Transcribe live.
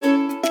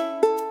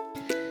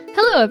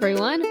Hello,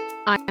 everyone.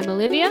 I'm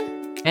Olivia.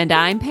 And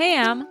I'm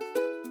Pam.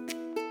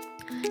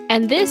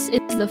 And this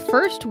is the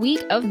first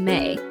week of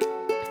May.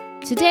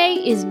 Today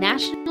is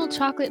National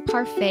Chocolate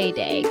Parfait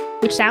Day,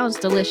 which sounds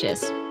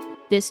delicious.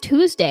 This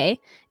Tuesday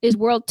is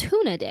World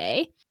Tuna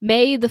Day.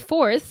 May the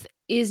 4th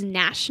is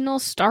National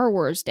Star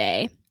Wars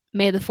Day.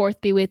 May the 4th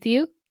be with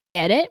you.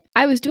 Get it?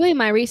 I was doing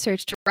my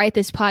research to write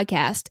this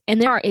podcast, and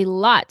there are a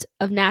lot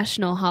of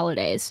national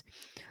holidays.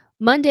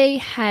 Monday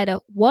had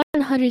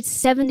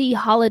 170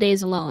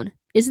 holidays alone.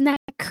 Isn't that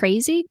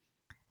crazy?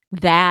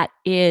 That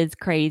is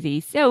crazy.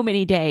 So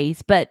many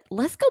days. But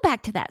let's go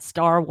back to that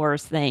Star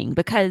Wars thing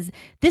because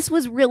this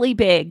was really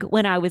big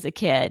when I was a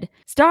kid.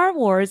 Star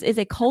Wars is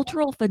a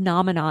cultural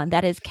phenomenon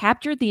that has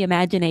captured the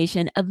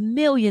imagination of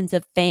millions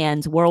of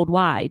fans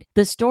worldwide.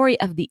 The story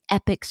of the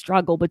epic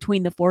struggle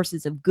between the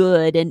forces of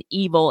good and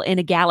evil in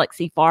a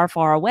galaxy far,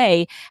 far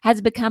away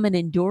has become an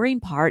enduring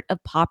part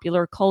of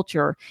popular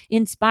culture,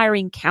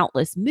 inspiring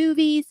countless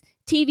movies,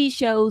 TV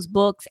shows,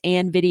 books,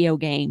 and video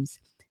games.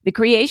 The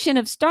creation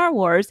of Star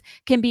Wars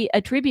can be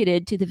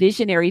attributed to the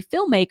visionary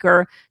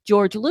filmmaker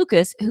George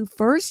Lucas, who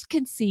first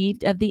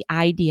conceived of the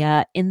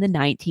idea in the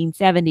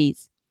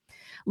 1970s.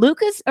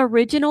 Lucas'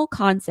 original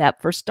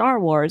concept for Star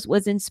Wars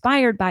was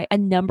inspired by a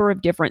number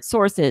of different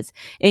sources,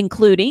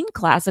 including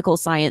classical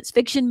science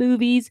fiction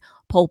movies,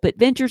 pulp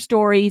adventure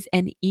stories,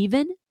 and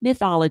even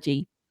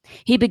mythology.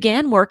 He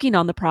began working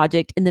on the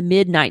project in the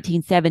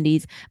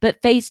mid-1970s,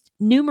 but faced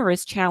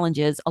numerous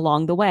challenges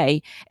along the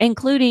way,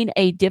 including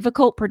a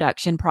difficult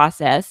production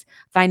process,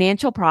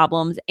 financial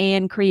problems,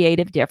 and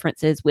creative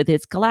differences with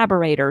his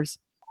collaborators.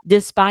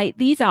 Despite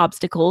these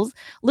obstacles,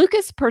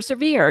 Lucas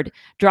persevered,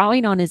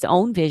 drawing on his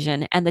own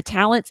vision and the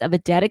talents of a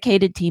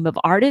dedicated team of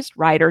artists,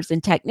 writers,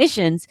 and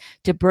technicians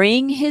to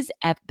bring his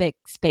epic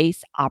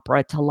space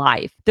opera to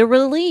life. The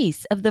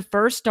release of the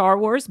first Star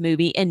Wars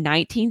movie in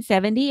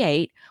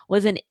 1978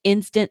 was an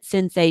instant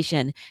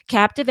sensation,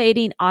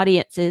 captivating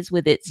audiences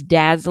with its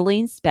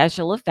dazzling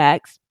special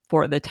effects,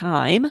 for the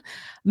time,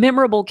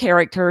 memorable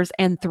characters,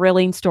 and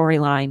thrilling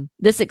storyline.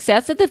 The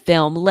success of the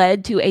film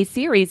led to a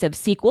series of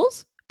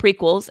sequels,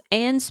 prequels,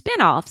 and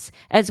spin-offs,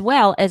 as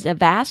well as a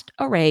vast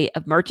array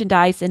of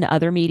merchandise and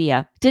other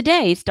media.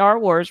 Today, Star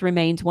Wars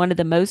remains one of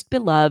the most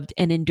beloved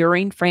and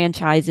enduring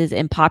franchises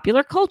in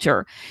popular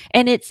culture,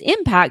 and its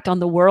impact on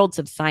the worlds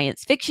of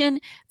science fiction,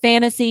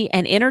 fantasy,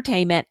 and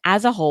entertainment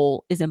as a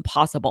whole is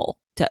impossible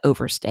to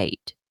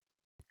overstate.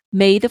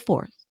 May the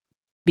 4th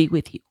be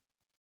with you.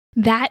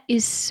 That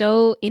is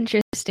so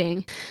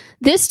interesting.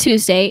 This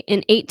Tuesday in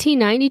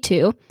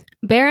 1892,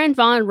 Baron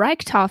von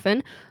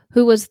Richthofen,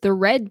 who was the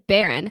Red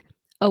Baron,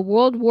 a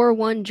World War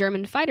I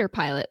German fighter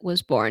pilot,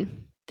 was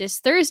born. This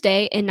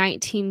Thursday in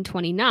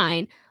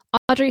 1929,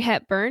 Audrey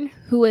Hepburn,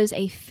 who was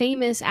a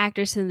famous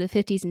actress in the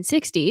 50s and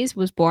 60s,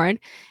 was born.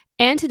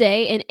 And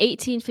today in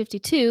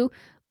 1852,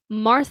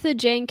 Martha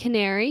Jane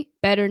Canary,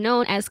 better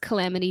known as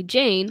Calamity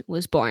Jane,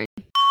 was born.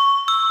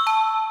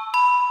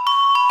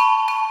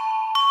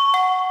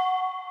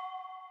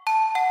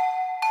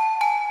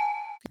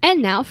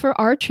 And now for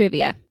our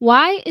trivia.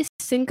 Why is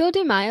Cinco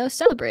de Mayo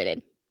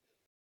celebrated?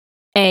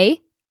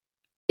 A.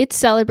 It's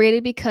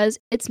celebrated because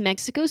it's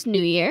Mexico's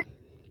New Year.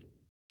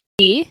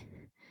 B.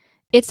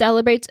 It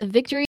celebrates a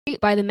victory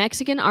by the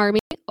Mexican army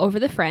over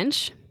the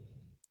French.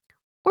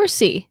 Or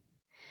C.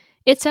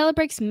 It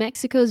celebrates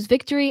Mexico's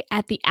victory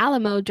at the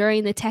Alamo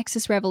during the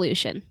Texas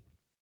Revolution.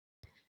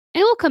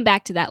 And we'll come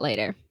back to that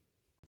later.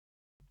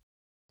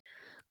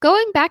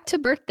 Going back to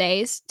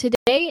birthdays,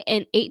 today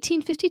in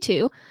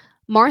 1852,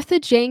 Martha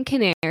Jane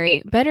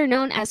Canary, better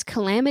known as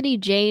Calamity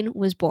Jane,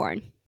 was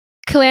born.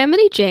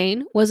 Calamity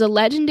Jane was a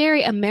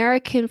legendary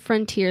American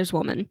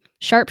frontierswoman,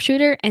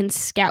 sharpshooter, and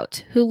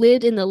scout who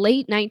lived in the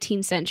late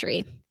 19th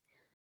century.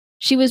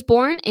 She was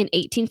born in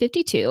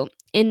 1852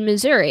 in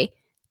Missouri,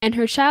 and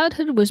her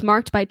childhood was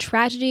marked by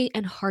tragedy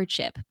and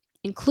hardship,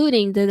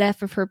 including the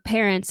death of her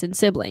parents and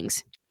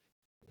siblings.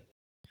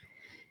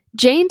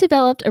 Jane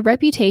developed a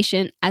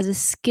reputation as a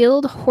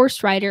skilled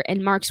horse rider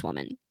and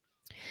markswoman,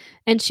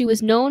 and she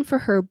was known for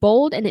her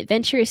bold and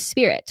adventurous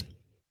spirit.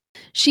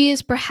 She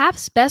is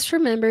perhaps best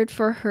remembered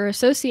for her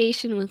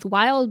association with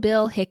Wild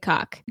Bill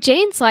Hickok.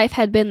 Jane's life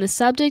had been the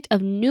subject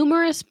of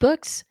numerous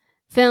books,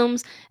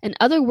 films, and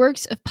other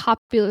works of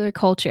popular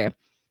culture,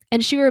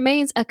 and she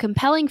remains a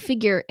compelling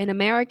figure in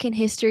American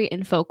history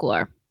and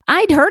folklore.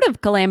 I'd heard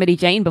of Calamity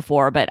Jane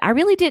before, but I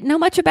really didn't know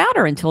much about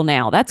her until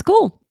now. That's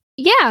cool.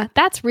 Yeah,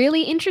 that's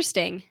really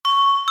interesting.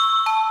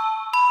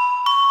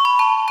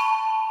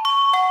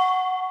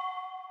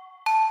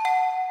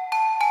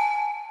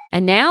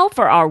 And now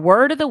for our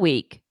word of the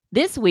week.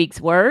 This week's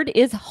word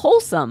is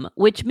wholesome,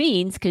 which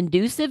means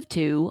conducive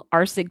to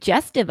or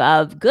suggestive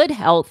of good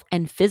health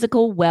and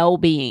physical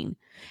well-being.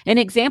 An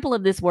example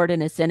of this word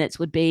in a sentence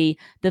would be,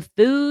 the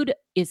food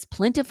is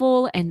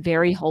plentiful and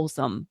very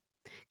wholesome.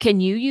 Can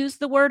you use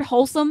the word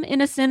wholesome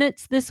in a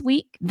sentence this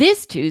week?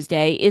 This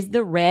Tuesday is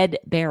the Red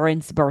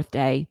Baron's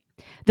birthday.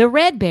 The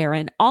Red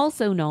Baron,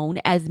 also known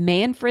as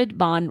Manfred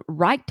von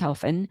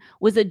Richthofen,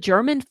 was a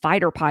German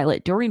fighter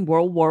pilot during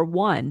World War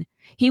I.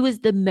 He was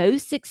the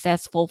most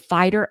successful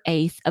fighter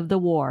ace of the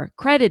war,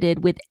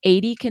 credited with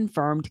 80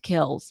 confirmed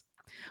kills.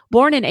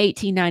 Born in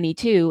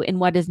 1892 in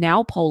what is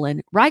now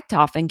Poland,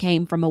 Richthofen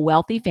came from a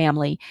wealthy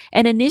family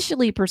and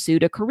initially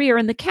pursued a career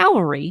in the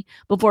cavalry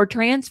before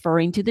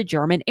transferring to the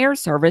German Air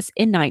Service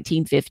in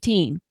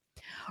 1915.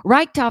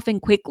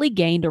 Richthofen quickly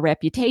gained a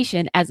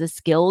reputation as a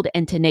skilled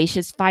and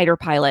tenacious fighter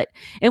pilot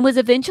and was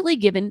eventually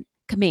given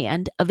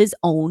command of his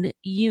own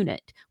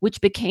unit,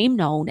 which became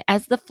known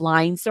as the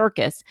Flying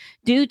Circus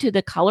due to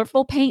the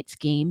colorful paint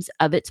schemes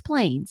of its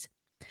planes.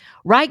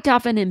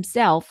 Richthofen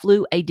himself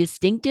flew a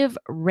distinctive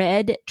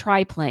red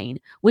triplane,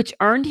 which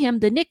earned him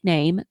the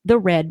nickname the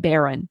Red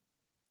Baron.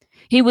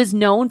 He was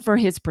known for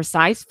his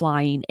precise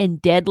flying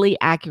and deadly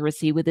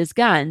accuracy with his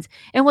guns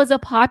and was a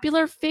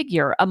popular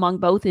figure among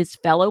both his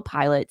fellow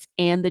pilots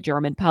and the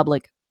German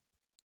public.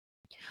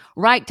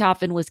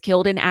 Richthofen was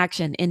killed in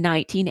action in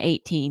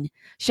 1918,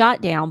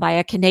 shot down by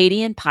a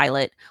Canadian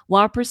pilot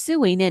while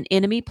pursuing an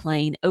enemy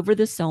plane over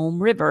the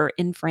Somme River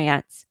in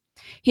France.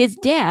 His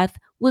death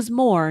was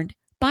mourned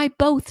by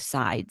both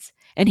sides,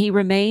 and he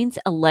remains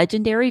a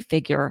legendary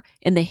figure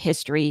in the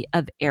history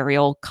of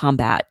aerial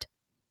combat.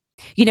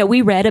 You know,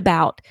 we read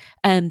about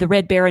the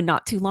Red Baron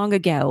not too long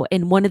ago,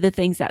 and one of the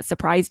things that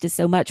surprised us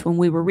so much when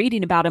we were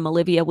reading about him,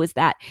 Olivia, was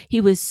that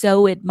he was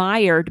so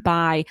admired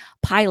by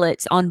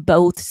pilots on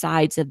both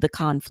sides of the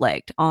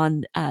conflict,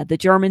 on the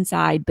German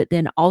side, but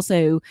then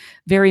also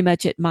very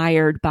much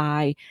admired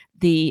by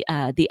the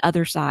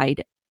other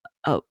side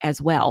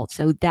as well.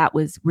 So that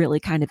was really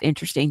kind of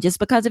interesting just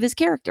because of his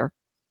character.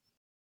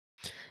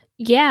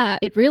 Yeah,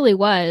 it really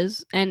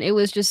was. And it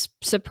was just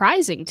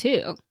surprising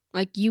too.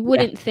 Like, you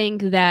wouldn't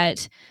think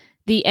that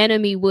the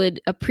enemy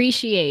would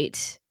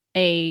appreciate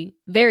a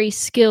very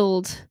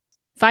skilled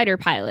fighter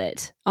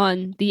pilot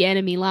on the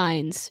enemy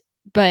lines,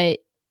 but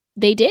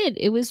they did.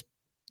 It was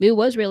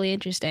really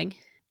interesting.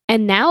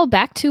 And now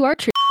back to our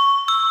trivia.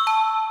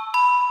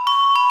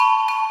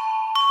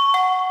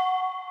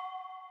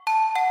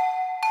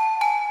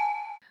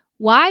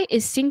 Why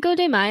is Cinco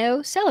de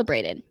Mayo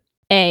celebrated?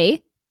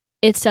 A,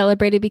 it's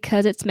celebrated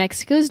because it's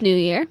Mexico's New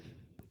Year.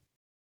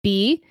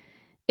 B,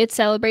 it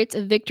celebrates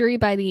a victory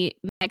by the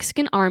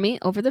Mexican army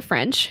over the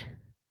French.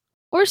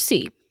 Or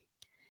C,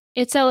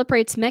 it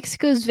celebrates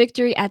Mexico's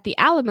victory at the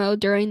Alamo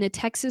during the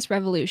Texas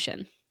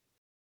Revolution.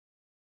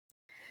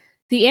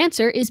 The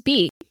answer is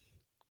B.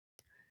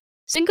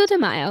 Cinco de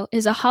Mayo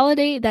is a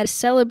holiday that is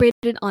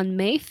celebrated on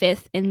May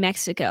 5th in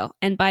Mexico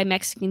and by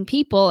Mexican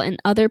people in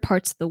other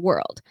parts of the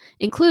world,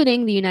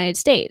 including the United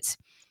States.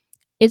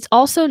 It's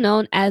also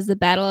known as the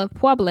Battle of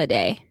Puebla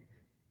Day.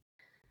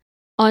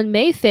 On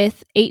May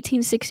 5th,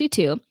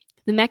 1862,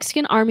 the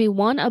Mexican army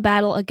won a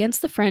battle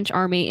against the French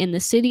army in the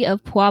city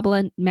of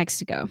Puebla,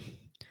 Mexico.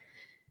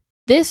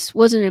 This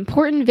was an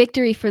important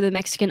victory for the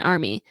Mexican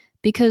army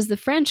because the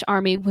French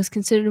army was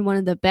considered one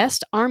of the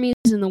best armies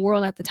in the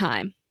world at the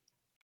time.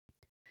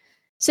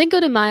 Cinco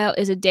de Mayo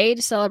is a day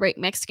to celebrate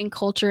Mexican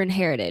culture and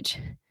heritage.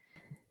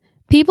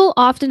 People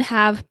often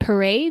have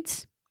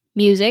parades,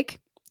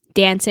 music,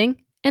 dancing,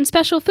 and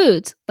special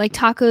foods like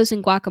tacos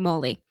and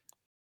guacamole.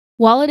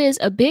 While it is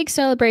a big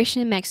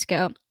celebration in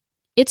Mexico,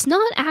 it's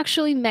not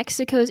actually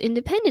Mexico's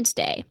Independence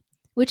Day,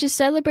 which is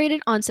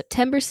celebrated on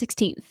September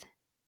 16th.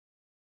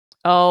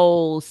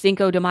 Oh,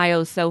 Cinco de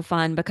Mayo is so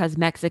fun because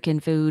Mexican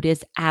food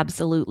is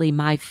absolutely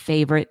my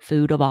favorite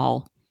food of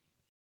all.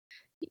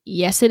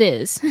 Yes, it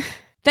is.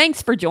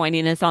 Thanks for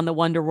joining us on the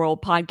Wonder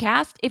World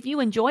podcast. If you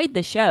enjoyed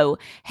the show,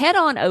 head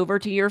on over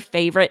to your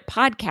favorite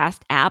podcast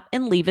app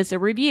and leave us a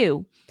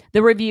review.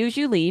 The reviews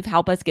you leave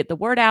help us get the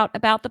word out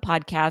about the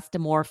podcast to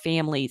more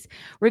families.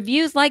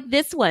 Reviews like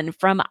this one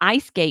from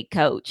Ice Skate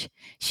Coach.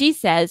 She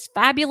says,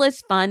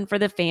 fabulous fun for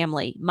the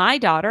family. My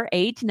daughter,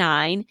 age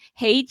 9,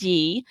 Hey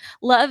G,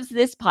 loves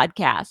this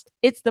podcast.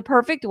 It's the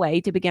perfect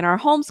way to begin our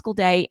homeschool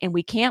day, and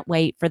we can't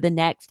wait for the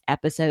next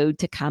episode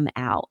to come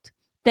out.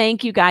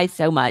 Thank you guys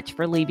so much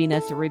for leaving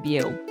us a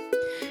review.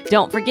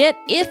 Don't forget,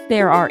 if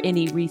there are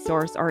any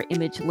resource or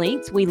image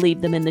links, we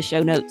leave them in the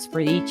show notes for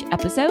each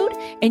episode,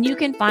 and you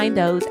can find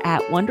those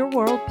at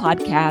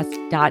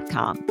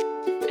wonderworldpodcast.com.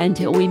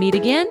 Until we meet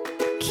again,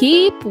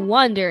 keep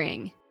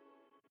wondering.